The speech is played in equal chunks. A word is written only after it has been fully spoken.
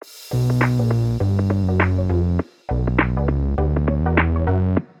Hello,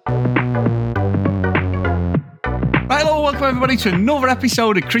 welcome everybody to another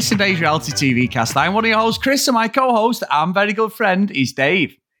episode of Chris and Dave's Reality TV Cast. I'm one of your hosts, Chris, and my co-host and very good friend is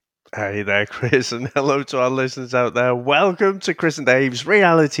Dave. Hey there, Chris, and hello to our listeners out there. Welcome to Chris and Dave's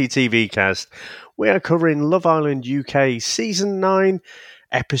Reality TV Cast. We are covering Love Island UK Season 9,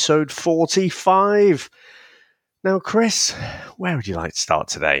 Episode 45. Now, Chris, where would you like to start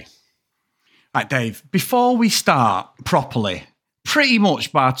today? Right, Dave, before we start properly, pretty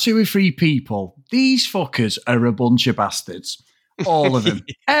much bar two or three people, these fuckers are a bunch of bastards. All of them.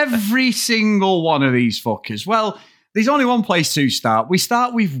 Every single one of these fuckers. Well, there's only one place to start. We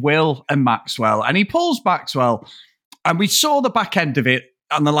start with Will and Maxwell, and he pulls Maxwell, and we saw the back end of it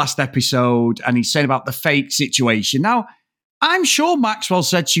on the last episode, and he's saying about the fake situation. Now, I'm sure Maxwell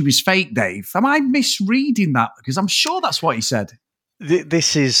said she was fake, Dave. Am I misreading that? Because I'm sure that's what he said.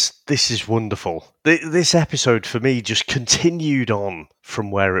 This is wonderful. This episode, for me, just continued on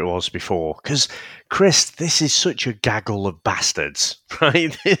from where it was before. Because, Chris, this is such a gaggle of bastards,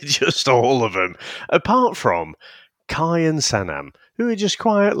 right? Just all of them. Apart from Kai and Sanam, who are just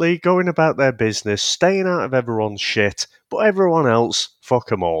quietly going about their business, staying out of everyone's shit, but everyone else, fuck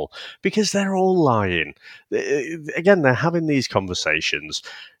them all. Because they're all lying. Again, they're having these conversations.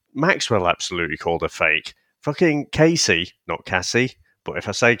 Maxwell absolutely called her fake. Fucking Casey, not Cassie, but if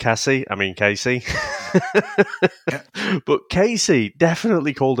I say Cassie, I mean Casey. But Casey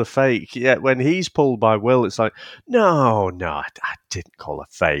definitely called her fake. Yet when he's pulled by Will, it's like, no, I didn't call her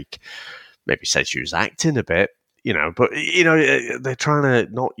fake. Maybe said she was acting a bit. But, they're trying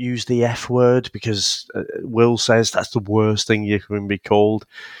to not use the F word because Will says that's the worst thing you can be called.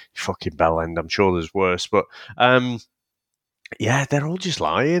 You fucking bellend, I'm sure there's worse. But, yeah, they're all just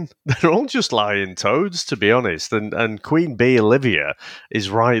lying. They're all just lying toads, to be honest. And Queen Bee, Olivia, is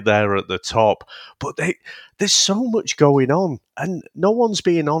right there at the top. But there's so much going on, and no one's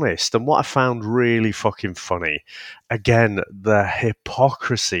being honest. And what I found really fucking funny, again, the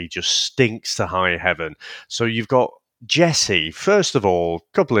hypocrisy just stinks to high heaven. So you've got Jessie, first of all,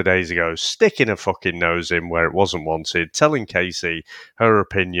 a couple of days ago, sticking her fucking nose in where it wasn't wanted, telling Casey her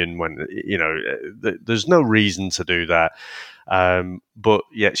opinion when, there's no reason to do that. But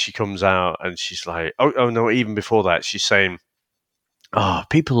yet she comes out and she's like, oh no, even before that, she's saying,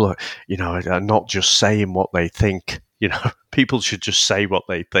 people are, are not just saying what they think. People should just say what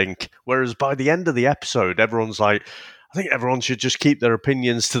they think. Whereas by the end of the episode, everyone's like, I think everyone should just keep their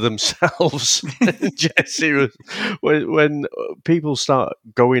opinions to themselves. Jessie, when people start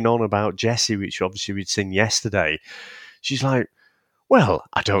going on about Jessie, which obviously we'd seen yesterday, she's like, well,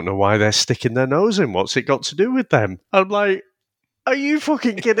 I don't know why they're sticking their nose in. What's it got to do with them? I'm like, are you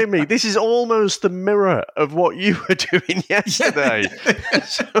fucking kidding me? This is almost the mirror of what you were doing yesterday.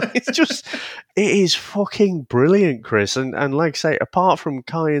 So it is fucking brilliant, Chris. And like I say, apart from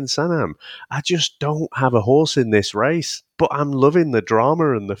Kai and Sanam, I just don't have a horse in this race. But I'm loving the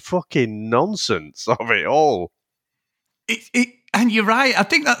drama and the fucking nonsense of it all. And you're right. I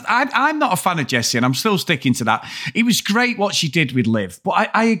think that I'm not a fan of Jessie, and I'm still sticking to that. It was great what she did with Liv. But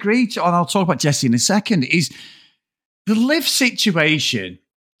I agree, and I'll talk about Jessie in a second, is the Liv situation.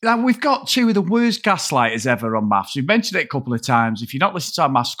 Now, we've got two of the worst gaslighters ever on Maths. We've mentioned it a couple of times. If you're not listening to our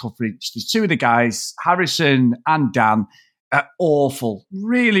Maths coverage, there's two of the guys, Harrison and Dan, are awful.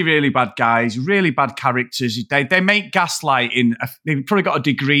 Really, really bad guys, really bad characters. They make gaslighting. They've probably got a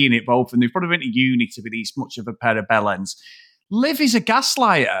degree in it, both, and they've probably been to uni to be this much of a pair of bellends. Liv is a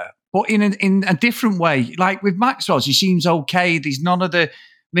gaslighter, but in a different way. Like with Maxwell, she seems okay. There's none of the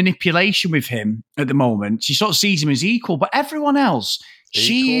manipulation with him at the moment. She sort of sees him as equal, but everyone else,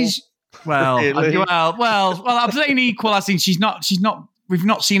 she is really? well. I'm saying equal. I think she's not. We've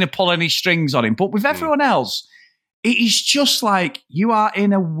not seen her pull any strings on him. But with everyone else, it is just like you are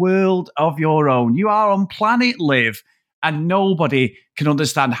in a world of your own. You are on planet Liv, and nobody can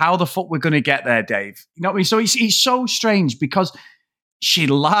understand how the fuck we're going to get there, Dave. You know what I mean? So it's so strange because she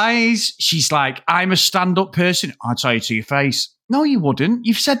lies. She's like, I'm a stand-up person. I'll tell you to your face. No, you wouldn't.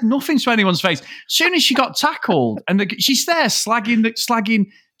 You've said nothing to anyone's face. As soon as she got tackled, and she's there slagging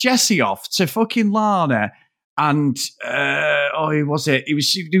Jessie off to fucking Lana, and who was it?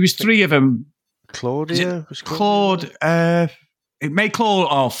 There was three of them. Claudia? Claude. It may Claude.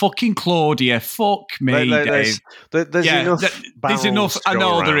 Oh, fucking Claudia. Fuck me, Dave. There's enough. There's enough. I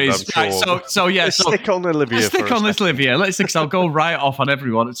know around, there is. Sure. Right, so yeah. Let's stick on Olivia. Let's stick on this Olivia. Because I'll go right off on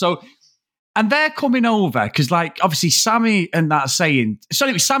everyone. So. And they're coming over because, like, obviously Sammy and that saying,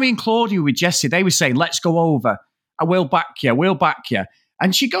 sorry, it was Sammy and Claudia with Jessie. They were saying, let's go over. I will back you. We'll back you.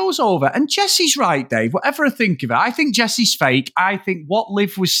 And she goes over, and Jesse's right, Dave. Whatever I think of her, I think Jesse's fake. I think what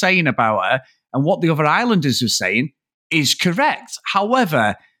Liv was saying about her and what the other Islanders were saying is correct.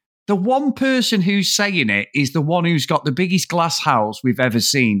 However, the one person who's saying it is the one who's got the biggest glass house we've ever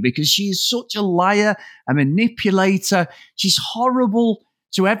seen, because she is such a liar, a manipulator. She's horrible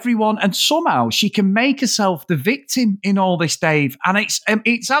to everyone, and somehow she can make herself the victim in all this, Dave. And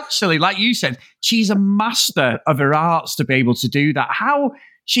it's actually, like you said, she's a master of her arts to be able to do that. How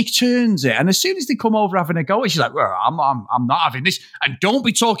she turns it, and as soon as they come over having a go, she's like, well, I'm not having this, and don't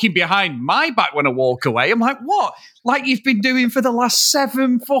be talking behind my back when I walk away. I'm like, what? Like you've been doing for the last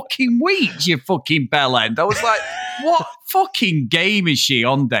 7 fucking weeks, you fucking bell end. I was like, what fucking game is she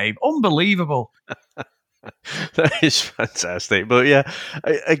on, Dave? Unbelievable. That is fantastic. But yeah,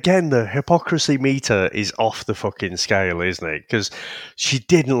 again, the hypocrisy meter is off the fucking scale, isn't it? Because she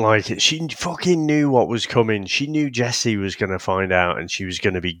didn't like it. She fucking knew what was coming. She knew Jessie was going to find out and she was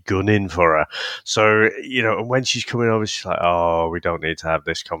going to be gunning for her. So, and when she's coming over, she's like, oh, we don't need to have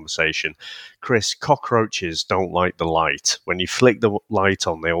this conversation. Chris, cockroaches don't like the light. When you flick the light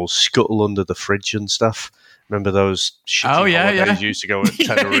on, they all scuttle under the fridge and stuff. Remember those shitty holidays used to go at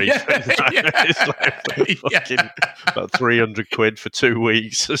Tenerife? It's like fucking about 300 quid for 2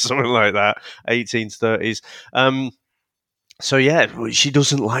 weeks or something like that, 1830s. So yeah, she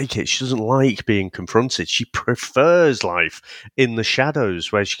doesn't like it. She doesn't like being confronted. She prefers life in the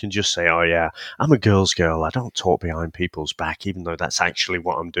shadows where she can just say, oh yeah, I'm a girl's girl. I don't talk behind people's back, even though that's actually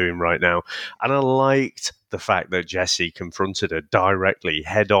what I'm doing right now. And I liked the fact that Jessie confronted her directly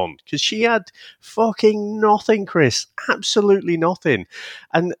head on, because she had fucking nothing, Chris, absolutely nothing.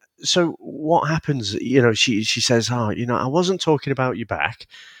 And so what happens, she says, oh, I wasn't talking about you back.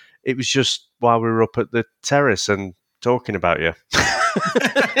 It was just while we were up at the terrace and talking about you.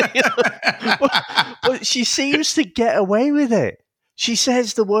 but she seems to get away with it. She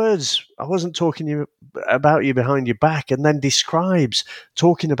says the words, I wasn't talking about you behind your back, and then describes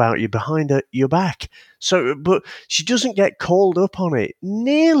talking about you behind your back. So, but she doesn't get called up on it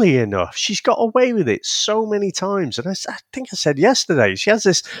nearly enough. She's got away with it so many times. And I think I said yesterday, she has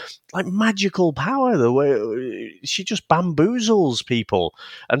this like magical power, the way she just bamboozles people.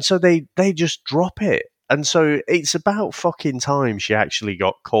 And so they just drop it. And so it's about fucking time she actually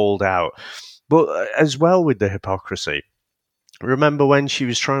got called out. But as well with the hypocrisy, remember when she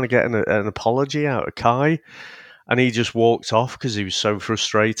was trying to get an apology out of Kai and he just walked off because he was so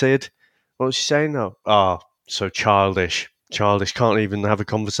frustrated? What was she saying now? Oh, so childish. Childish, can't even have a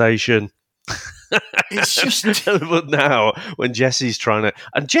conversation. It's just... But now, when Jessie's trying to...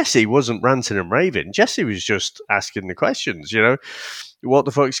 And Jessie wasn't ranting and raving. Jessie was just asking the questions, What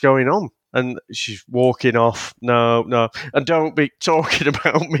the fuck's going on? And she's walking off. No. And don't be talking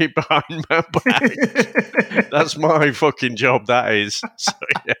about me behind my back. That's my fucking job, that is. So,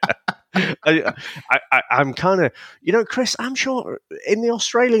 yeah. I'm kind of... Chris, I'm sure in the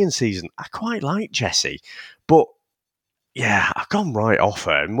Australian season, I quite like Jessie. But, yeah, I've gone right off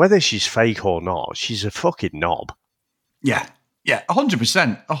her. And whether she's fake or not, she's a fucking knob. Yeah,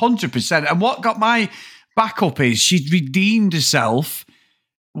 100%. 100%. And what got my back up is she'd redeemed herself,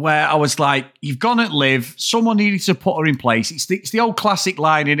 where I was like, you've gone at Liv, someone needed to put her in place. It's the old classic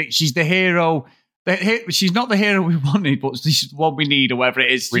line, in it. She's the hero. She's not the hero we wanted, but this is what we need, or whatever it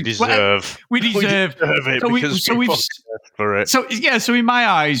is. We deserve it because we've for it. So in my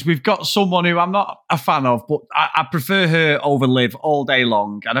eyes, we've got someone who I'm not a fan of, but I prefer her over Liv all day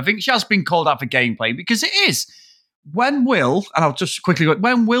long. And I think she has been called out for gameplay, because it is. When Will, and I'll just quickly go,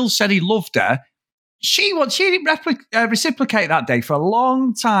 when Will said he loved her, she didn't reciprocate that day for a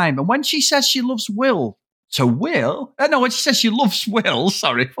long time. And when she says she loves Will to Will, when she says she loves Will,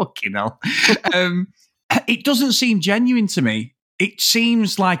 sorry, fucking hell, it doesn't seem genuine to me. It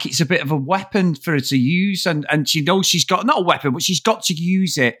seems like it's a bit of a weapon for her to use, and she knows she's got, not a weapon, but she's got to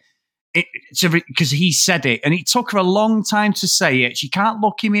use it because he said it, and it took her a long time to say it. She can't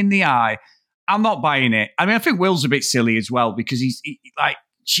look him in the eye. I'm not buying it. I mean, I think Will's a bit silly as well, because he's like,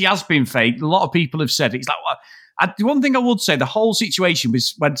 she has been fake. A lot of people have said it. It's like, the one thing I would say, the whole situation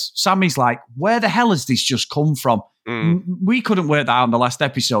was when Sammy's like, where the hell has this just come from? We couldn't work that out in the last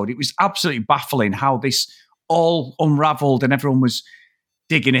episode. It was absolutely baffling how this all unraveled and everyone was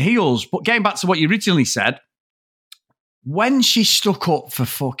digging her heels. But getting back to what you originally said, when she stuck up for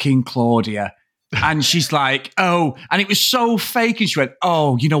fucking Claudia, and she's like, oh, and it was so fake, and she went,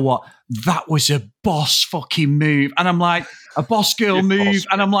 oh, you know what? That was a boss fucking move. And I'm like, a boss girl move.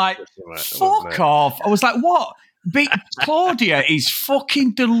 And I'm like, fuck off. I was like, what? Claudia is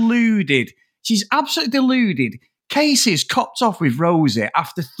fucking deluded. She's absolutely deluded. Casey's copped off with Rosie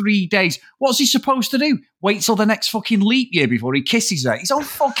after 3 days. What's he supposed to do? Wait till the next fucking leap year before he kisses her? He's on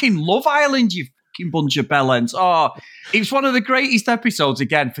fucking Love Island, you fucking bunch of bellends. Oh, it was one of the greatest episodes,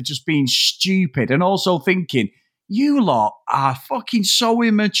 again, for just being stupid and also thinking, you lot are fucking so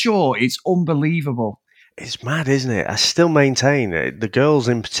immature. It's unbelievable. It's mad, isn't it? I still maintain it. The girls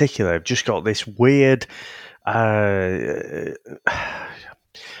in particular have just got this weird...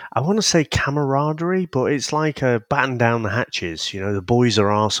 I want to say camaraderie, but it's like a batten down the hatches. You know, the boys are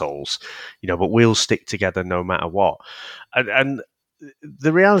arseholes, you know, but we'll stick together no matter what. And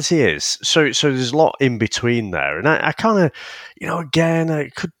the reality is, so there's a lot in between there. And I kind of, you know, again,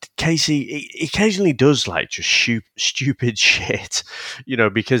 Casey, he occasionally does like just stupid shit, you know,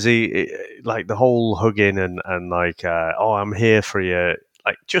 because he like the whole hugging and like, oh, I'm here for you.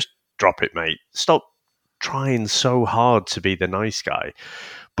 Like, just drop it, mate. Stop trying so hard to be the nice guy.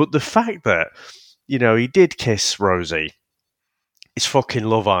 But the fact that, you know, he did kiss Rosie, it's fucking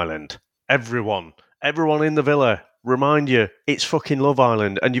Love Island. Everyone in the villa, remind you, it's fucking Love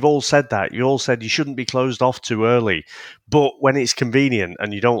Island. And you've all said that. You all said you shouldn't be closed off too early. But when it's convenient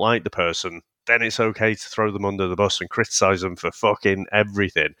and you don't like the person, then it's okay to throw them under the bus and criticise them for fucking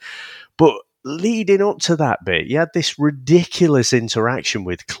everything. But leading up to that bit, you had this ridiculous interaction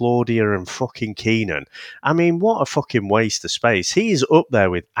with Claudia and fucking Keenan. I mean, what a fucking waste of space. He's up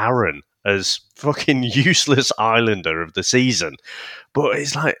there with Aaron as fucking useless Islander of the season. But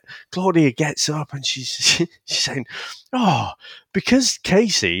it's like, Claudia gets up and she's saying, oh, because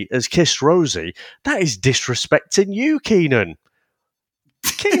Casey has kissed Rosie, that is disrespecting you, Keenan.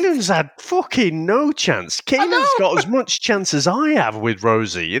 Keenan's had fucking no chance. Keenan's got as much chance as I have with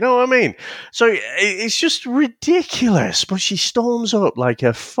Rosie. You know what I mean? So it's just ridiculous. But she storms up like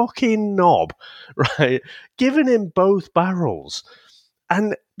a fucking knob, right? Giving him both barrels.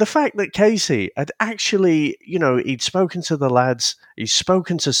 And the fact that Casey had actually, you know, he'd spoken to the lads, he's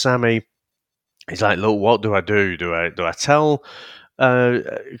spoken to Sammy. He's like, look, what do I do? Do I tell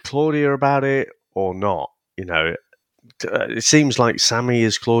Claudia about it or not? You know, it seems like Sammy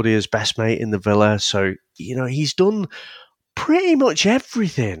is Claudia's best mate in the villa. So, you know, he's done pretty much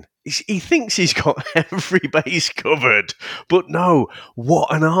everything. He thinks he's got every base covered. But no,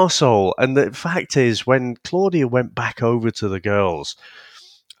 what an arsehole. And the fact is, when Claudia went back over to the girls,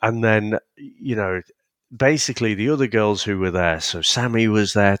 and then, you know, basically the other girls who were there, so Sammy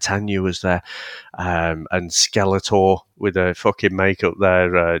was there, Tanya was there, and Skeletor with her fucking makeup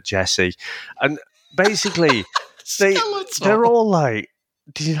there, Jesse. And basically... They're all like,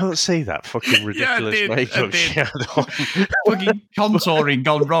 did you not see that fucking ridiculous makeup she had on? Fucking contouring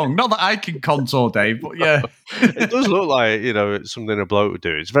gone wrong. Not that I can contour, Dave, but yeah. It does look like, you know, it's something a bloke would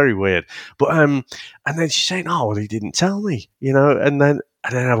do. It's very weird. But and then she's saying, oh, well, he didn't tell me, you know, and then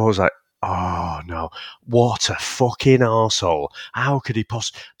I was like, oh no, what a fucking arsehole. How could he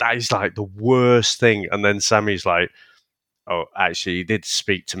that is like the worst thing. And then Sammy's like, oh, actually, he did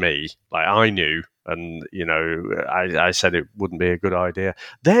speak to me. Like, I knew. And, you know, I said it wouldn't be a good idea.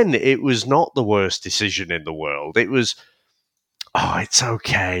 Then it was not the worst decision in the world. It was, oh, it's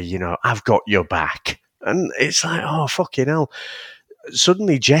okay, you know, I've got your back. And it's like, oh, fucking hell.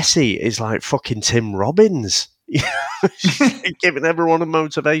 Suddenly Jessie is like fucking Tim Robbins. She's giving everyone a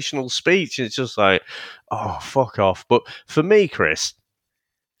motivational speech. It's just like, oh, fuck off. But for me, Chris,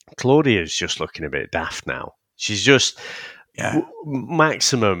 Claudia's just looking a bit daft now. She's just... Yeah.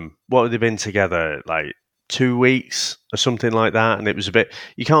 Maximum, what have they been together? Like 2 weeks or something like that. And it was a bit,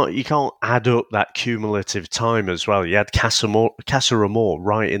 you can't add up that cumulative time as well. You had Casa Amor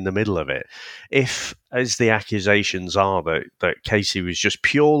right in the middle of it. If, as the accusations are, that Casey was just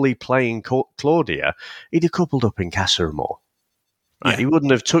purely playing Claudia, he'd have coupled up in Casa Amor. Right? Yeah. He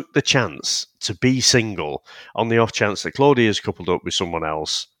wouldn't have took the chance to be single on the off chance that Claudia's coupled up with someone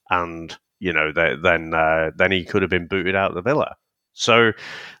else and... you know, then he could have been booted out of the villa. So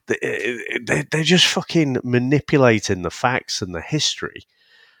they're just fucking manipulating the facts and the history.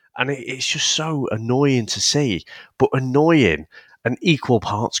 And it's just so annoying to see, but annoying and equal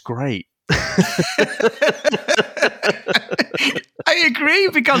parts great. I agree,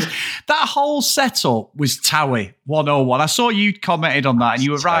 because that whole setup was Towie 101. I saw you commented on that, and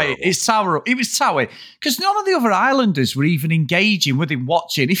you were right. It's Towie. It was Towie, because none of the other Islanders were even engaging with him,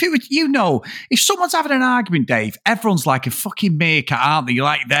 watching. If it was, you know, if someone's having an argument, Dave, everyone's like a fucking meerkat, aren't they? You're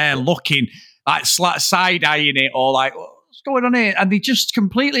like they're looking, like side eyeing it, or like, what's going on here? And they just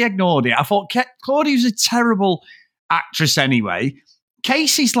completely ignored it. I thought Claudia was a terrible actress anyway.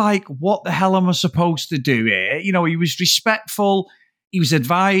 Casey's like, what the hell am I supposed to do here? You know, he was respectful. He was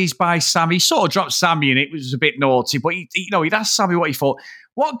advised by Sammy. He sort of dropped Sammy and it was a bit naughty, but he'd asked Sammy what he thought.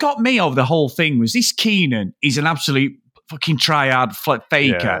 what got me over the whole thing was this Keenan is an absolute fucking triad faker.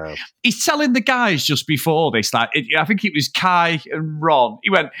 Yeah. He's telling the guys just before this, like, I think it was Kai and Ron. He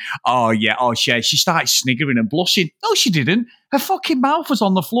went, "Oh yeah, oh shit." She started sniggering and blushing. No, she didn't. Her fucking mouth was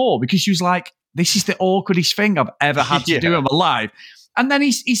on the floor because she was like, "This is the awkwardest thing I've ever had to do in my life." And then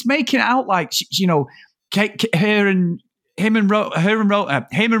he's making it out like, you know, her and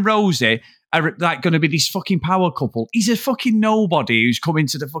Rosie are like going to be this fucking power couple. He's a fucking nobody who's coming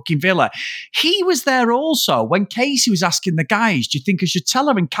to the fucking villa. He was there also when Casey was asking the guys, "Do you think I should tell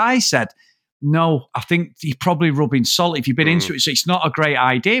her?" And Kai said, "No, I think you're probably rubbing salt if you've been into it. So it's not a great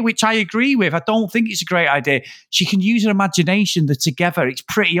idea," which I agree with. I don't think it's a great idea. She can use her imagination. They're together. It's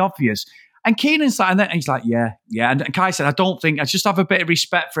pretty obvious. And Keenan's like, and then he's like, yeah. And Kai said, I just have a bit of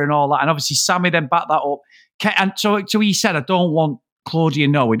respect for her and all that. And obviously Sammy then backed that up. And so he said, "I don't want Claudia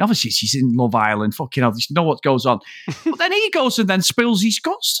knowing." Obviously she's in Love Island. Fucking hell, you know what goes on. But then he goes and then spills his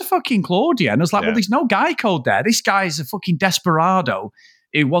guts to fucking Claudia. And I was like, well, there's no guy code there. This guy's a fucking desperado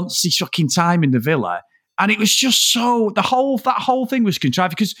who wants his fucking time in the villa. And it was just so, that whole thing was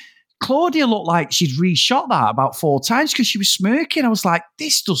contrived because Claudia looked like she'd reshot that about 4 times because she was smirking. I was like,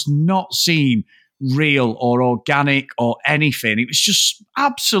 this does not seem real or organic or anything. It was just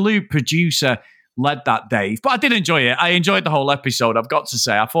absolute producer led that, Dave. But I did enjoy it. I enjoyed the whole episode, I've got to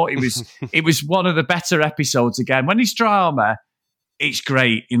say. I thought it was one of the better episodes again. When it's drama, it's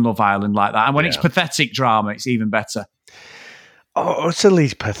great in Love Island like that. And when it's pathetic drama, it's even better. Oh, utterly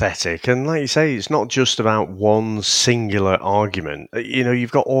pathetic. And like you say, it's not just about one singular argument. You know,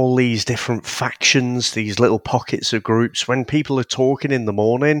 you've got all these different factions, these little pockets of groups. When people are talking in the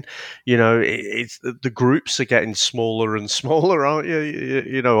morning, you know, it's the groups are getting smaller and smaller, aren't you?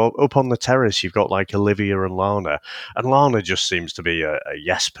 You know, up on the terrace, you've got like Olivia and Lana. And Lana just seems to be a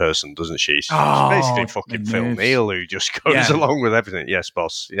yes person, doesn't she? She's basically fucking Phil Neal, who just goes along with everything. Yes,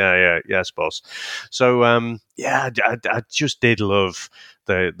 boss. Yeah, yes, boss. So, I just did love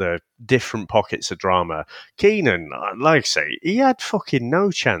the different pockets of drama. Keenan, like I say, he had fucking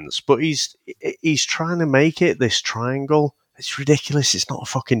no chance, but he's trying to make it this triangle. It's ridiculous. It's not a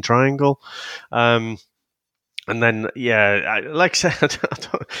fucking triangle. And then, like I said,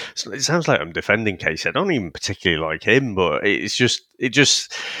 it sounds like I'm defending Casey. I don't even particularly like him, but it just,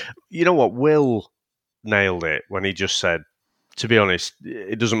 you know what? Will nailed it when he just said, to be honest,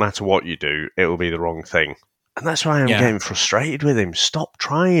 it doesn't matter what you do, it will be the wrong thing. And that's why I'm getting frustrated with him. Stop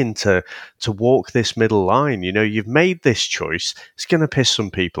trying to walk this middle line. You know, you've made this choice. It's going to piss some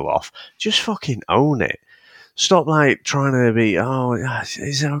people off. Just fucking own it. Stop like trying to be,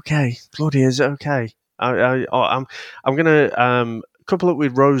 is it okay? Claudia, is it okay? I'm going to couple up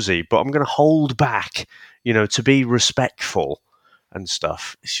with Rosie, but I'm going to hold back, you know, to be respectful and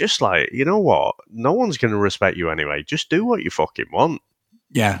stuff. It's just like, you know what? No one's going to respect you anyway. Just do what you fucking want.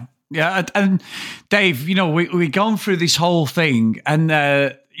 Yeah. Yeah, and Dave, you know, we've gone through this whole thing, and,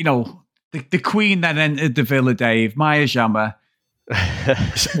 you know, the Queen then entered the villa, Dave, Maya Jama.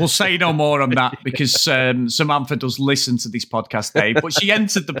 We'll say no more on that because Samantha does listen to this podcast, Dave, but she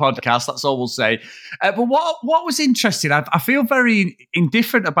entered the podcast, that's all we'll say. But what was interesting, I feel very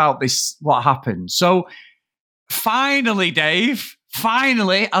indifferent about this, what happened. So finally, Dave,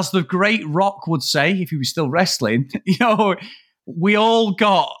 as the great Rock would say, if he was still wrestling, you know, we all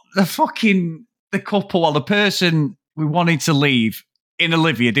got the couple or the person we wanted to leave in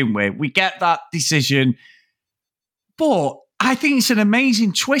Olivia, didn't we? We get that decision. But I think it's an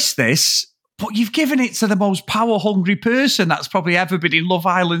amazing twist, this. But you've given it to the most power-hungry person that's probably ever been in Love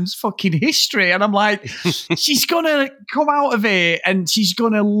Island's fucking history. And I'm like, she's going to come out of it and she's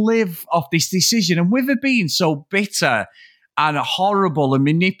going to live off this decision. And with her being so bitter and horrible and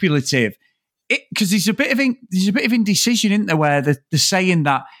manipulative, because there's a bit of indecision, isn't there, where they're saying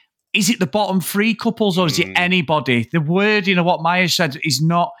that, is it the bottom 3 couples or is it anybody? The wording of what Maya said is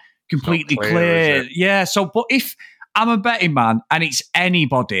not completely clear. Yeah, so, but if I'm a betting man and it's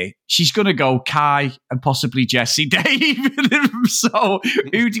anybody, she's going to go Kai and possibly Jesse, Dave. So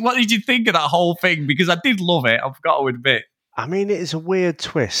what did you think of that whole thing? Because I did love it, I've got to admit. I mean, it is a weird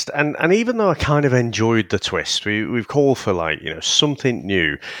twist. And even though I kind of enjoyed the twist, we've called for, like, you know, something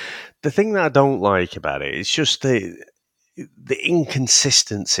new. The thing that I don't like about it is just the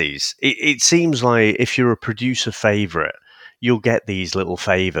inconsistencies. It seems like if you're a producer favourite, you'll get these little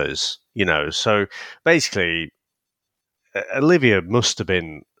favours, you know. So basically, Olivia must have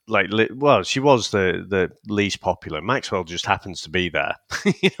been she was the least popular. Maxwell just happens to be there,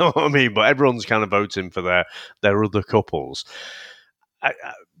 you know what I mean? But everyone's kind of voting for their other couples.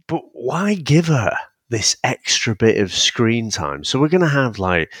 But why give her this extra bit of screen time. So we're going to have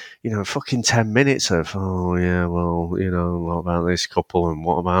fucking 10 minutes of, oh yeah, well, what about this couple and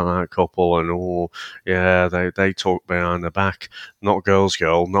what about that couple? And oh yeah, they talk behind the back, not girls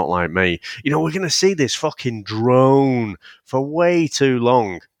girl, not like me. We're going to see this fucking drone for way too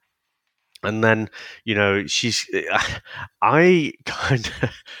long. And then,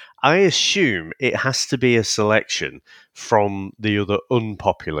 I assume it has to be a selection from the other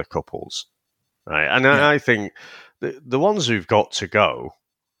unpopular couples, right? And I think the ones who've got to go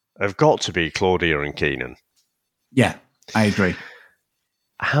have got to be Claudia and Keenan. Yeah, I agree.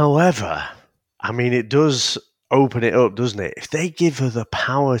 However, I mean, it does open it up, doesn't it? If they give her the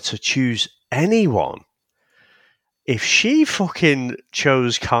power to choose anyone, if she fucking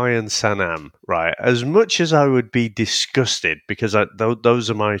chose Kai and Sanam, right, as much as I would be disgusted because those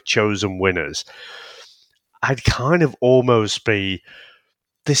are my chosen winners, I'd kind of almost be,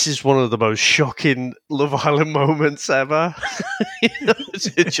 this is one of the most shocking Love Island moments ever.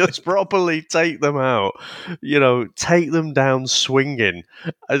 To just properly take them out, take them down swinging.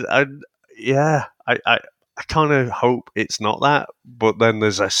 I kind of hope it's not that, but then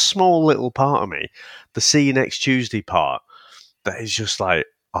there's a small little part of me, the See You Next Tuesday part, that is just like,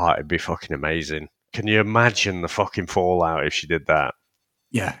 oh, it'd be fucking amazing. Can you imagine the fucking fallout if she did that?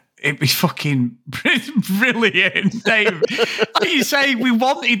 Yeah, it'd be fucking brilliant, Dave. Like you say, we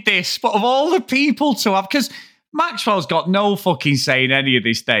wanted this, but of all the people to have, because Maxwell's got no fucking say in any of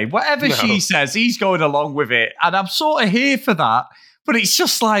this, Dave. Whatever she says, he's going along with it. And I'm sort of here for that, but it's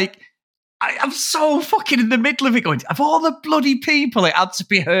just like, I'm so fucking in the middle of it going, of all the bloody people, it had to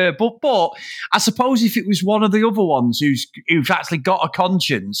be her. But I suppose if it was one of the other ones who's actually got a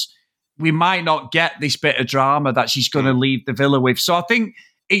conscience, we might not get this bit of drama that she's going to leave the villa with. So I think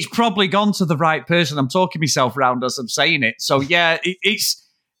it's probably gone to the right person. I'm talking myself around as I'm saying it. So yeah, it's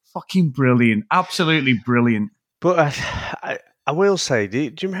fucking brilliant. Absolutely brilliant. But I will say, do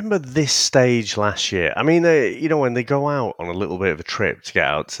you remember this stage last year? I mean, when they go out on a little bit of a trip to get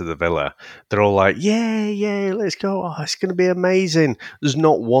out to the villa, they're all like, yeah, let's go. Oh, it's going to be amazing. There's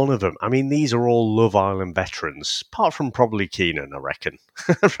not one of them. I mean, these are all Love Island veterans, apart from probably Keenan, I reckon.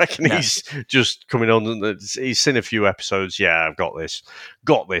 He's just coming on. He's seen a few episodes. Yeah, I've got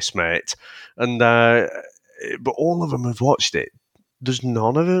this, mate. And but all of them have watched it. There's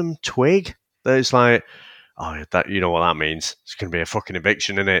none of them twig. There's like, oh, that, you know what that means? It's going to be a fucking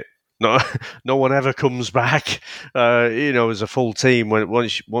eviction, innit? No one ever comes back, as a full team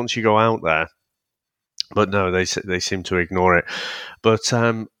once you go out there. But no, they seem to ignore it. But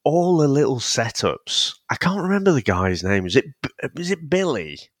all the little setups, I can't remember the guy's name. Was it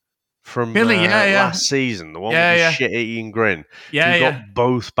Billy from last season? The one with the shit-eating grin. Yeah, got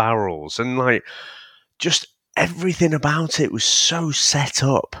both barrels, and like just everything about it was so set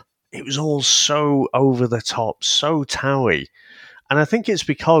up. It was all so over the top, so towy. And I think it's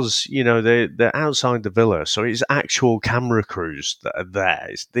because, they're outside the villa, so it's actual camera crews that are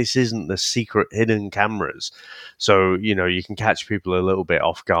there. This isn't the secret hidden cameras. So, you can catch people a little bit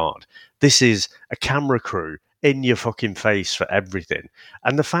off guard. This is a camera crew in your fucking face for everything.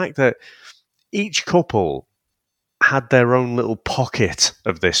 And the fact that each couple had their own little pocket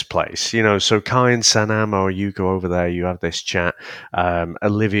of this place, so Kai and Sanam, you go over there, you have this chat.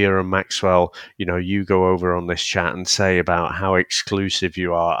 Olivia and Maxwell, you go over on this chat and say about how exclusive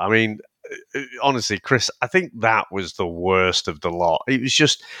you are. I mean, honestly, Chris, I think that was the worst of the lot. It was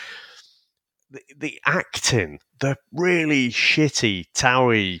just the acting, the really shitty,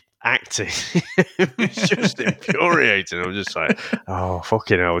 towy acting. It was just infuriating. I was just like, oh,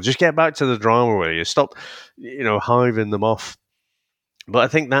 fucking hell, just get back to the drama with you. Stop, hiving them off. But I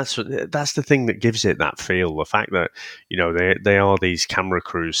think that's the thing that gives it that feel. The fact that, they are these camera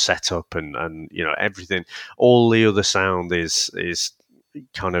crews set up and everything, all the other sound is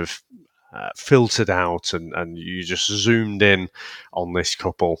kind of filtered out and you just zoomed in on this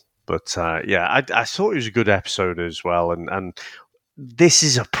couple. But I thought it was a good episode as well. And this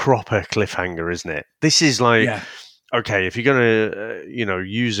is a proper cliffhanger, isn't it? This is like, okay, if you're going to,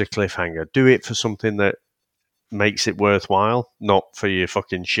 use a cliffhanger, do it for something that makes it worthwhile, not for your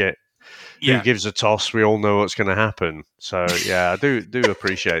fucking shit. Yeah. Who gives a toss? We all know what's going to happen. So, yeah, I do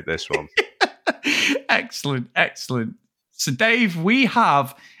appreciate this one. Excellent. So, Dave, we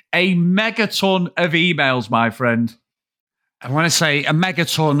have a megaton of emails, my friend. And when I say a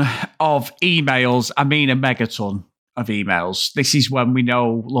megaton of emails, I mean a megaton of emails. This is when we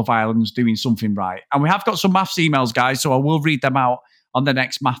know Love Island's doing something right. And we have got some maths emails, guys, so I will read them out on the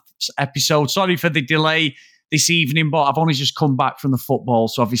next maths episode. Sorry for the delay. this evening, but I've only just come back from the football,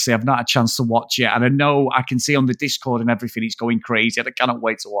 so obviously I've not had a chance to watch it. And I know I can see on the Discord and everything, it's going crazy, and I cannot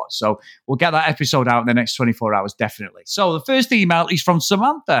wait to watch. So we'll get that episode out in the next 24 hours, definitely. So the first email is from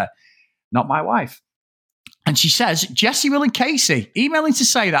Samantha, not my wife. And she says, Jessie, Will and Casey, emailing to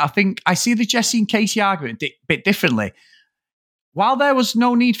say that I think I see the Jessie and Casey argument a bit differently. While there was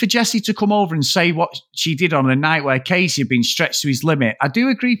no need for Jessie to come over and say what she did on a night where Casey had been stretched to his limit, I do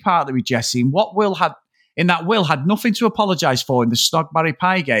agree partly with Jessie in what Will had nothing to apologise for in the Snogbarry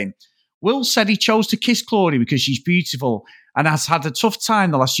Pie game. Will said he chose to kiss Claudia because she's beautiful and has had a tough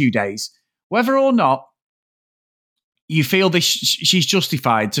time the last few days. Whether or not you feel this, she's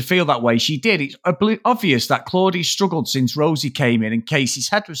justified to feel that way, she did. It's obvious that Claudia struggled since Rosie came in and Casey's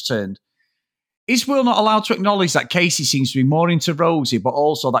head was turned. Is Will not allowed to acknowledge that Casey seems to be more into Rosie, but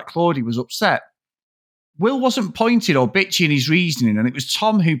also that Claudia was upset? Will wasn't pointed or bitchy in his reasoning, and it was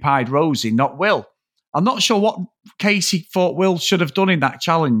Tom who pied Rosie, not Will. I'm not sure what Casey thought Will should have done in that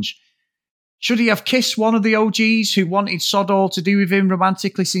challenge. Should he have kissed one of the OGs who wanted Sodor to do with him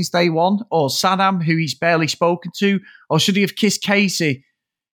romantically since day one, or Sanam, who he's barely spoken to, or should he have kissed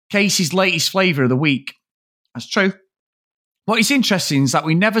Casey's latest flavour of the week? That's true. What is interesting is that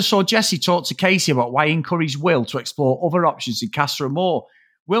we never saw Jessie talk to Casey about why he encouraged Will to explore other options in Casa Amor.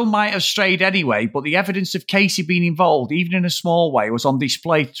 Will might have strayed anyway, but the evidence of Casey being involved, even in a small way, was on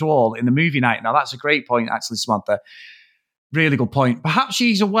display to all in the movie night. Now, that's a great point, actually, Samantha. Really good point. Perhaps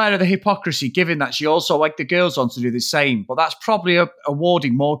she's aware of the hypocrisy, given that she also egged the girls on to do the same, but that's probably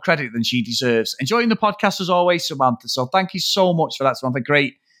awarding more credit than she deserves. Enjoying the podcast as always, Samantha. So thank you so much for that, Samantha.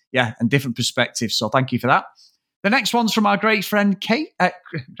 Great, and different perspectives. So thank you for that. The next one's from our great friend,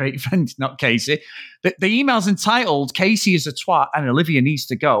 not Casey. The email's entitled, Casey is a twat and Olivia needs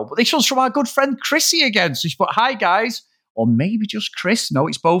to go. But this one's from our good friend, Chrissy again. So she put, hi, guys. Or maybe just Chris. No,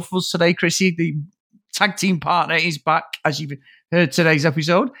 it's both of us today, Chrissy. The tag team partner is back, as you've heard today's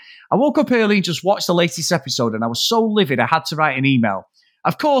episode. I woke up early and just watched the latest episode, and I was so livid I had to write an email.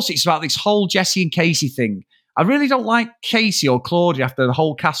 Of course, it's about this whole Jessie and Casey thing. I really don't like Casey or Claudia after the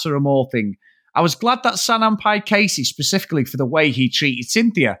whole Casa Amor thing. I was glad that Sanam pied Casey specifically for the way he treated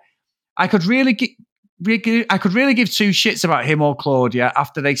Cynthia. I could really give two shits about him or Claudia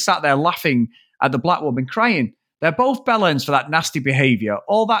after they sat there laughing at the black woman crying. They're both bellends for that nasty behaviour.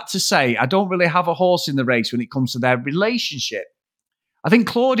 All that to say, I don't really have a horse in the race when it comes to their relationship. I think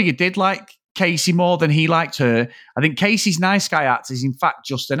Claudia did like Casey more than he liked her. I think Casey's nice guy act is in fact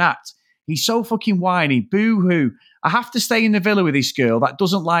just an act. He's so fucking whiny. Boo-hoo. I have to stay in the villa with this girl that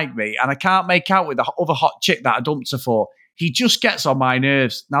doesn't like me, and I can't make out with the other hot chick that I dumped her for. He just gets on my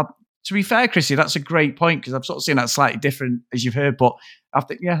nerves. Now, to be fair, Chrissy, that's a great point, because I've sort of seen that slightly different, as you've heard, but I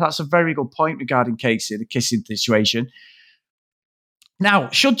think, that's a very good point regarding Casey, the kissing situation. Now,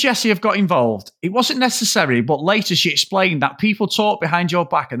 should Jessie have got involved? It wasn't necessary, but later she explained that people talk behind your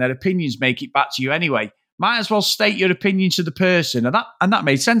back and their opinions make it back to you anyway. Might as well state your opinion to the person, and that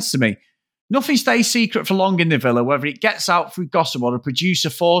made sense to me. Nothing stays secret for long in the villa, whether it gets out through gossip or a producer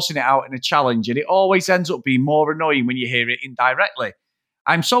forcing it out in a challenge, and it always ends up being more annoying when you hear it indirectly.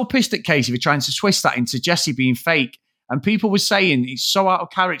 I'm so pissed at Casey for trying to twist that into Jessie being fake, and people were saying it's so out of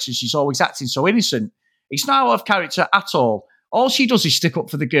character, she's always acting so innocent. It's not out of character at all. All she does is stick up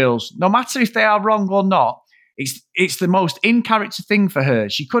for the girls. No matter if they are wrong or not, it's the most in-character thing for her.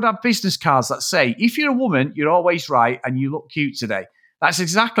 She could have business cards that say, if you're a woman, you're always right and you look cute today. That's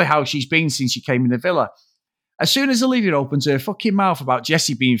exactly how she's been since she came in the villa. As soon as Olivia opens her fucking mouth about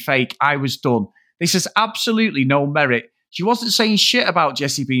Jessie being fake, I was done. This has absolutely no merit. She wasn't saying shit about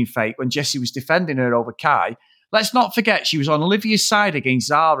Jessie being fake when Jessie was defending her over Kai. Let's not forget she was on Olivia's side against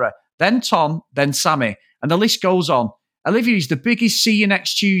Zara, then Tom, then Sammy, and the list goes on. Olivia is the biggest see you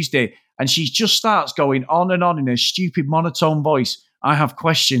next Tuesday, and she just starts going on and on in her stupid monotone voice. I have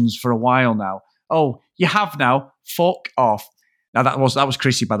questions for a while now. Oh, you have now? Fuck off. Now, that was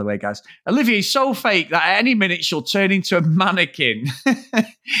Chrissy, by the way, guys. Olivia is so fake that at any minute she'll turn into a mannequin.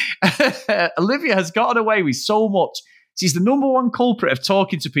 Olivia has gotten away with so much. She's the number one culprit of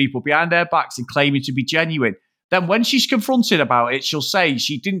talking to people behind their backs and claiming to be genuine. Then when she's confronted about it, she'll say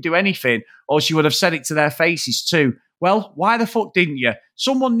she didn't do anything, or she would have said it to their faces too. Well, why the fuck didn't you?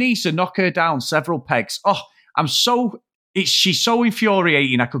 Someone needs to knock her down several pegs. Oh, she's so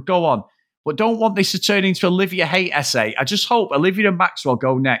infuriating. I could go on. But don't want this to turn into Olivia hate essay. I just hope Olivia and Maxwell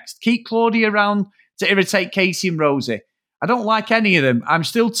go next. Keep Claudia around to irritate Casey and Rosie. I don't like any of them. I'm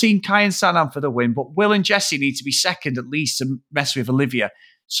still team Kai and Sanam for the win, but Will and Jessie need to be second at least to mess with Olivia.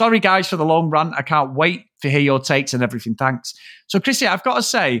 Sorry, guys, for the long rant. I can't wait to hear your takes and everything. Thanks. So, Chrissy, I've got to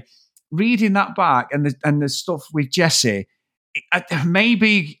say, reading that back and the stuff with Jessie,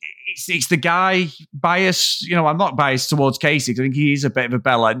 maybe it's the guy bias. I'm not biased towards Casey because I think he is a bit of a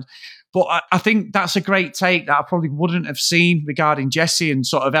bellend. But I think that's a great take that I probably wouldn't have seen regarding Jessie and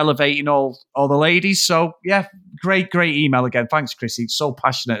sort of elevating all the ladies. So, yeah, great email again. Thanks, Chrissy. So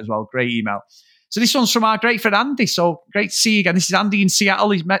passionate as well. Great email. So this one's from our great friend Andy. So great to see you again. This is Andy in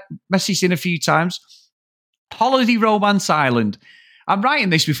Seattle. He's messaged in a few times. Holiday Romance Island. I'm writing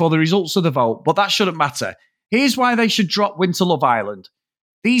this before the results of the vote, but that shouldn't matter. Here's why they should drop Winter Love Island.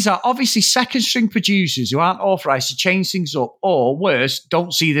 These are obviously second-string producers who aren't authorised to change things up or, worse,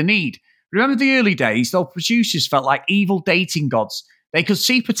 don't see the need. Remember the early days, though producers felt like evil dating gods. They could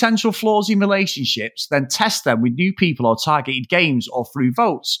see potential flaws in relationships, then test them with new people or targeted games or through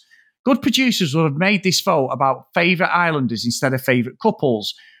votes. Good producers would have made this vote about favourite islanders instead of favourite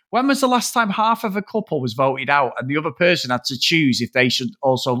couples. When was the last time half of a couple was voted out and the other person had to choose if they should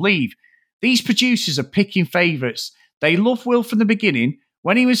also leave? These producers are picking favourites. They loved Will from the beginning.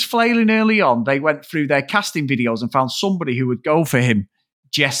 When he was flailing early on, they went through their casting videos and found somebody who would go for him,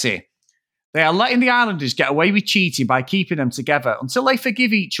 Jessie. They are letting the Islanders get away with cheating by keeping them together until they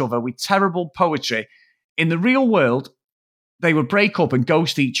forgive each other with terrible poetry. In the real world, they would break up and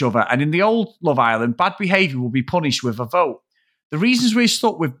ghost each other, and in the old Love Island, bad behaviour will be punished with a vote. The reasons we're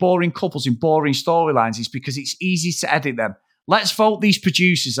stuck with boring couples in boring storylines is because it's easy to edit them. Let's vote these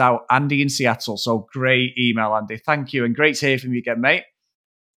producers out, Andy in Seattle. So great email, Andy. Thank you, and great to hear from you again, mate.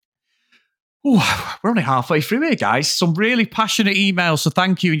 Ooh, we're only halfway through here, guys. Some really passionate emails, so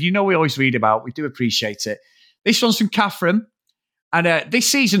thank you. And we always read about. We do appreciate it. This one's from Catherine. And this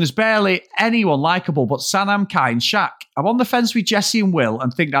season there's barely anyone likeable but Sanam, Kai and Shaq. I'm on the fence with Jessie and Will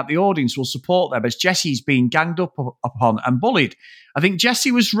and think that the audience will support them as Jessie's being ganged up upon and bullied. I think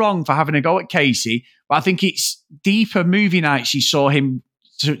Jessie was wrong for having a go at Casey, but I think it's deeper movie night she saw him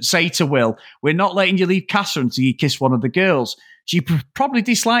say to Will, we're not letting you leave Casa until you kiss one of the girls. She probably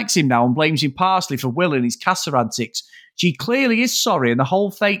dislikes him now and blames him partially for Will and his Casa antics. She clearly is sorry and the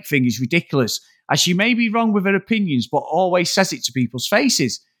whole fake thing is ridiculous, as she may be wrong with her opinions but always says it to people's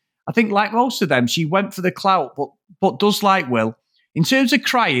faces. I think like most of them, she went for the clout but does like Will. In terms of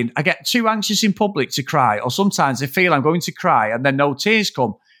crying, I get too anxious in public to cry, or sometimes I feel I'm going to cry and then no tears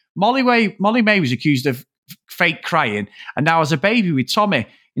come. Molly May was accused of fake crying and now has a baby with Tommy.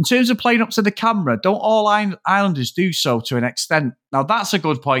 In terms of playing up to the camera, don't all Islanders do so to an extent? Now, that's a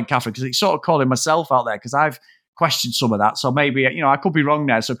good point, Catherine, because it's sort of calling myself out there because I've questioned some of that. So maybe, I could be wrong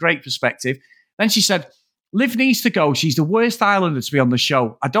there. So great perspective. Then she said, Liv needs to go. She's the worst Islander to be on the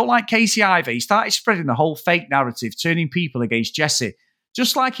show. I don't like Casey either. He started spreading the whole fake narrative, turning people against Jessie,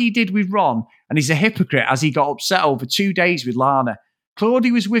 just like he did with Ron, and he's a hypocrite as he got upset over 2 days with Lana.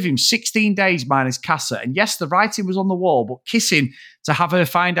 Claudia was with him 16 days minus Casa, and yes, the writing was on the wall, but kissing to have her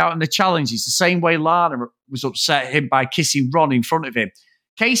find out in the challenge is the same way Lana was upset at him by kissing Ron in front of him.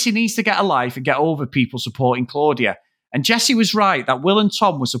 Casey needs to get a life and get over people supporting Claudia. And Jessie was right that Will and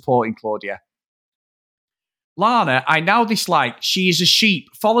Tom were supporting Claudia. Lana, I now dislike. She is a sheep,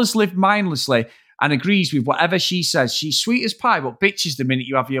 follows Liv mindlessly and agrees with whatever she says. She's sweet as pie, but bitches the minute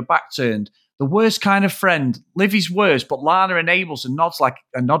you have your back turned. The worst kind of friend. Liv is worse, but Lana enables and nods like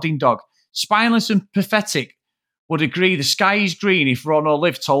a nodding dog. Spineless and pathetic. Would agree the sky is green if Ron or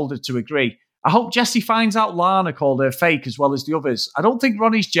Liv told her to agree. I hope Jessie finds out Lana called her fake as well as the others. I don't think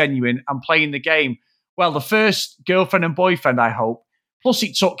Ron is genuine and playing the game. Well, the first girlfriend and boyfriend, I hope. Plus,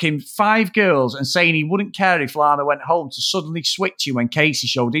 it took him 5 girls and saying he wouldn't care if Lana went home to suddenly switch him when Casey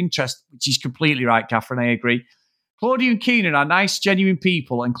showed interest, which is completely right, Catherine, I agree. Claudia and Keenan are nice, genuine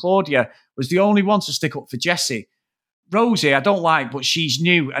people, and Claudia was the only one to stick up for Jessie. Rosie, I don't like, but she's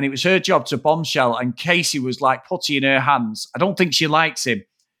new, and it was her job to bombshell, and Casey was like putty in her hands. I don't think she likes him.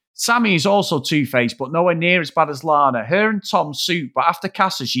 Sammy is also two-faced, but nowhere near as bad as Lana. Her and Tom suit, but after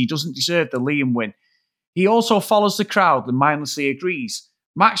Casa, she doesn't deserve the Liam win. He also follows the crowd and mindlessly agrees.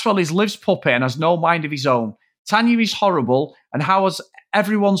 Maxwell is Liv's puppet and has no mind of his own. Tanya is horrible, and how has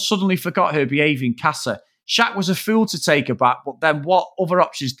everyone suddenly forgot her behaving Casa? Shaq was a fool to take her back, but then what other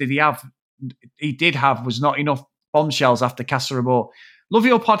options did he have? He did have was not enough bombshells after Casa Amor. Love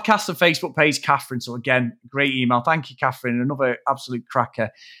your podcast and Facebook page, Catherine. So again, great email. Thank you, Catherine. Another absolute cracker.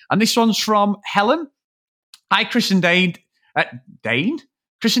 And this one's from Helen. Hi, Chris and Dane.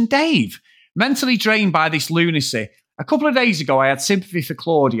 Chris and Dave. Mentally drained by this lunacy. A couple of days ago, I had sympathy for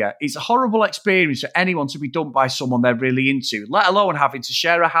Claudia. It's a horrible experience for anyone to be dumped by someone they're really into, let alone having to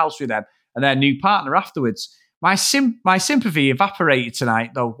share a house with them and their new partner afterwards. My sympathy evaporated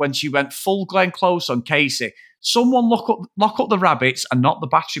tonight, though, when she went full Glenn Close on Casey. Someone lock up the rabbits and not the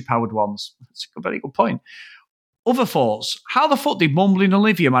battery-powered ones. That's a very good point. Other thoughts. How the fuck did mumbling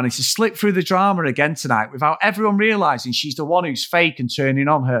Olivia manage to slip through the drama again tonight without everyone realising she's the one who's fake and turning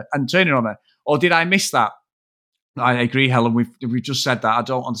on her? Or did I miss that? I agree, Helen. We've just said that. I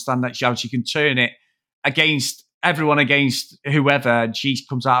don't understand that how she can turn it against everyone, against whoever, and she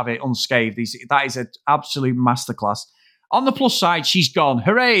comes out of it unscathed. That is an absolute masterclass. On the plus side, she's gone.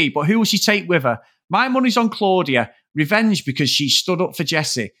 Hooray! But who will she take with her? My money's on Claudia. Revenge because she stood up for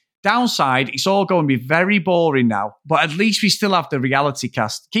Jessie. Downside, it's all going to be very boring now, but at least we still have the reality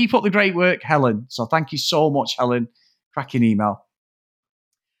cast. Keep up the great work, Helen. So thank you so much, Helen. Cracking email.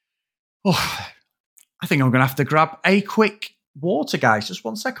 Oh, I think I'm going to have to grab a quick water, guys. Just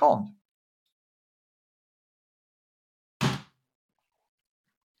 1 second.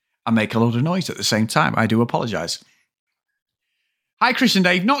 I make a load of noise at the same time. I do apologise. Hi, Chris and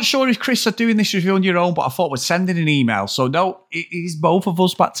Dave. Not sure if Chris are doing this review on your own, but I thought we're sending an email. So no, it is both of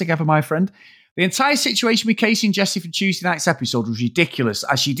us back together, my friend. The entire situation with Casey and Jessie from Tuesday night's episode was ridiculous,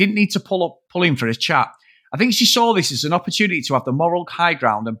 as she didn't need to pull in for a chat. I think she saw this as an opportunity to have the moral high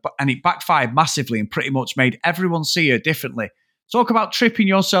ground, and it backfired massively and pretty much made everyone see her differently. Talk about tripping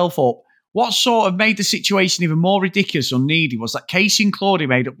yourself up. What sort of made the situation even more ridiculous or needy was that Casey and Claudia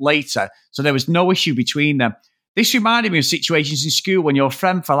made up later, so there was no issue between them. This reminded me of situations in school when your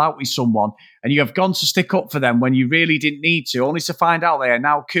friend fell out with someone and you have gone to stick up for them when you really didn't need to, only to find out they are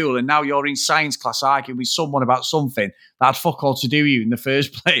now cool and now you're in science class arguing with someone about something that had fuck all to do with you in the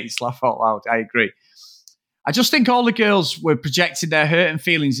first place. Laugh out loud. I agree. I just think all the girls were projecting their hurt and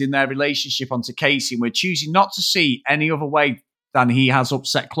feelings in their relationship onto Casey and were choosing not to see any other way than he has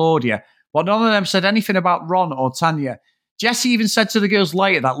upset Claudia. But none of them said anything about Ron or Tanya. Jessie even said to the girls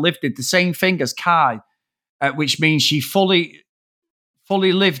later that Liv did the same thing as Kai, which means she fully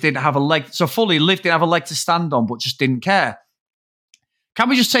lived, didn't have a leg. So fully lived, didn't have a leg to stand on, but just didn't care. Can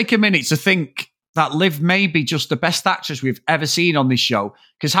we just take a minute to think that Liv may be just the best actress we've ever seen on this show?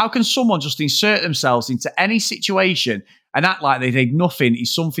 Because how can someone just insert themselves into any situation and act like they did nothing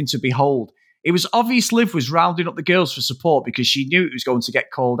is something to behold? It was obvious Liv was rounding up the girls for support because she knew it was going to get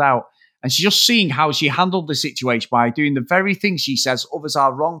called out. And she's just seeing how she handled the situation by doing the very thing she says others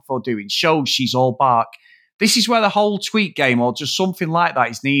are wrong for doing shows she's all bark. This is where the whole tweet game or just something like that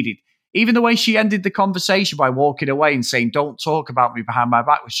is needed. Even the way she ended the conversation by walking away and saying, "Don't talk about me behind my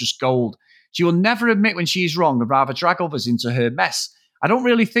back," was just gold. She will never admit when she is wrong and rather drag others into her mess. I don't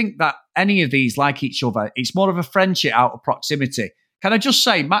really think that any of these like each other. It's more of a friendship out of proximity. Can I just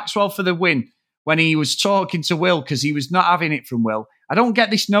say, Maxwell for the win when he was talking to Will because he was not having it from Will. I don't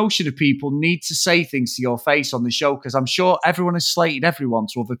get this notion of people need to say things to your face on the show because I'm sure everyone has slated everyone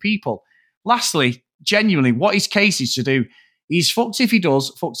to other people. Lastly, genuinely, what is Casey to do? He's fucked if he does,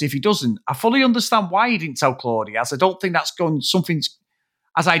 fucked if he doesn't. I fully understand why he didn't tell Claudia, as I don't think that's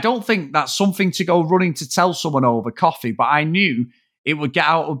something to go running to tell someone over coffee. But I knew it would get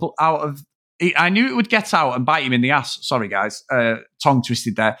I knew it would get out and bite him in the ass. Sorry, guys, tongue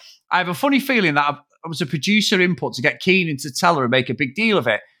twisted there. I have a funny feeling that it was a producer input to get Keenan to tell her and make a big deal of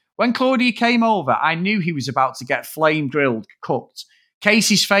it. When Claudia came over, I knew he was about to get flame grilled, cooked.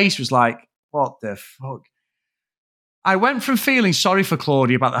 Casey's face was like, what the fuck? I went from feeling sorry for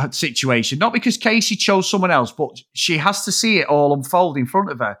Claudia about the situation, not because Casey chose someone else, but she has to see it all unfold in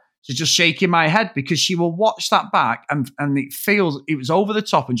front of her. So just shaking my head because she will watch that back and it feels it was over the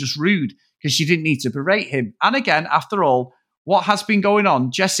top and just rude because she didn't need to berate him. And again, after all, what has been going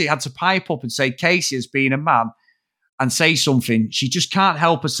on, Jessie had to pipe up and say Casey as being a man and say something. She just can't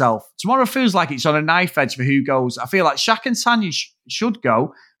help herself. Tomorrow feels like it's on a knife edge for who goes. I feel like Shaq and Tanya should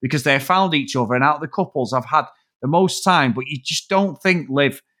go because they have found each other and out of the couples I've had the most time, but you just don't think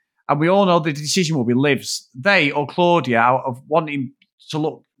Liv, and we all know the decision will be Liv's, they or Claudia out of wanting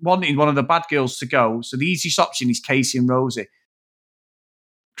one of the bad girls to go. So the easiest option is Casey and Rosie.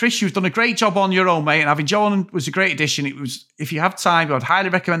 Chris, you've done a great job on your own, mate, and having Joan was a great addition. It was, if you have time, I'd highly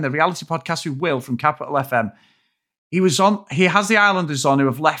recommend the reality podcast with Will from Capital FM. He has the Islanders on who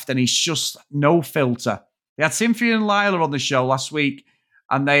have left, and he's just no filter. They had Cynthia and Lila on the show last week,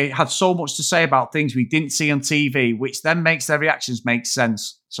 and they had so much to say about things we didn't see on TV, which then makes their reactions make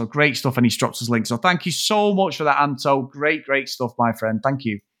sense. So great stuff, and he dropped his link. So thank you so much for that, Anto. Great, great stuff, my friend. Thank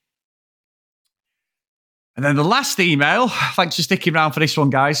you. And then the last email, thanks for sticking around for this one,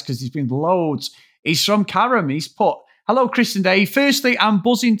 guys, because there's been loads. He's from Karam. He's put, "Hello, Chris and Dave. Firstly, I'm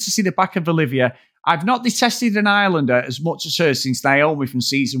buzzing to see the back of Olivia. I've not detested an Islander as much as her since Naomi from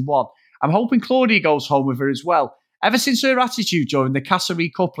season 1. I'm hoping Claudia goes home with her as well. Ever since her attitude during the Casa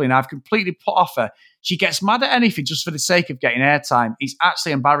recoupling, I've completely put off her. She gets mad at anything just for the sake of getting airtime. It's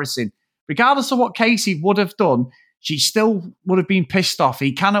actually embarrassing. Regardless of what Casey would have done, she still would have been pissed off.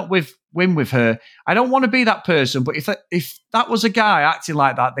 He cannot with win with her. I don't want to be that person, but if that was a guy acting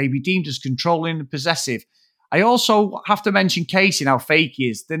like that, they'd be deemed as controlling and possessive. I also have to mention Casey and how fake he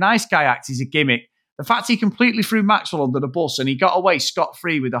is. The nice guy act is a gimmick. The fact he completely threw Maxwell under the bus and he got away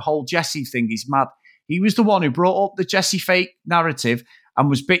scot-free with the whole Jessie thing is mad. He was the one who brought up the Jessie fake narrative and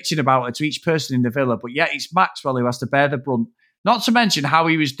was bitching about it to each person in the villa, but yet it's Maxwell who has to bear the brunt. Not to mention how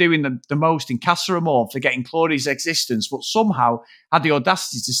he was doing the most in Casa Amor, forgetting Claudia's existence, but somehow had the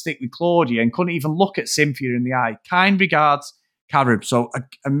audacity to stick with Claudia and couldn't even look at Cynthia in the eye. Kind regards, Carib. So,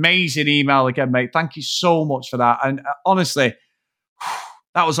 amazing email again, mate. Thank you so much for that. And honestly,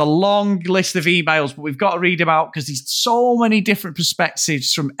 that was a long list of emails, but we've got to read them out because there's so many different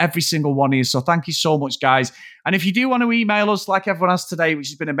perspectives from every single one of you. So thank you so much, guys. And if you do want to email us like everyone has today, which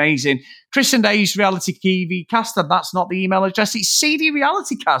has been amazing, Chris and Dave's Reality TV Cast, and that's not the email address, it's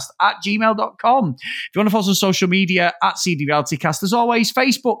cdrealitycast@gmail.com. If you want to follow us on social media, @cdrealitycast. As always,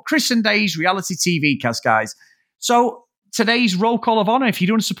 Facebook, Chris and Dave's Reality TV Cast, guys. So today's roll call of honor, if you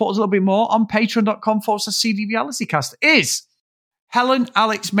do want to support us a little bit more, on patreon.com/cdrealitycast is Helen,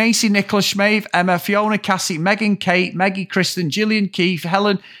 Alex, Macy, Nicholas, Schmave, Emma, Fiona, Cassie, Megan, Kate, Maggie, Kristen, Gillian, Keith,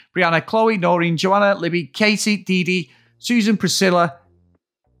 Helen, Brianna, Chloe, Noreen, Joanna, Libby, Katie, Dee Dee, Susan, Priscilla,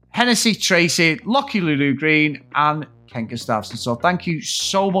 Hennessy, Tracy, Lockie, Lulu Green, and Ken Gustafson. So thank you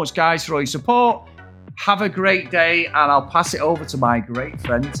so much, guys, for all your support. Have a great day, and I'll pass it over to my great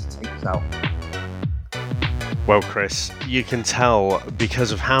friend to take us out. Well, Chris, you can tell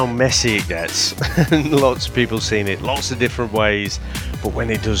because of how messy it gets. Lots of people seen it lots of different ways, but when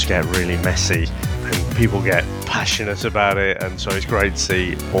it does get really messy and people get passionate about it, and so it's great to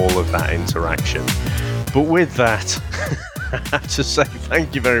see all of that interaction. But with that, I have to say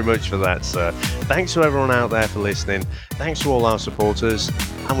thank you very much for that, sir. Thanks to everyone out there for listening. Thanks to all our supporters,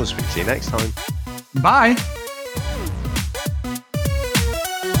 and we'll speak to you next time. Bye.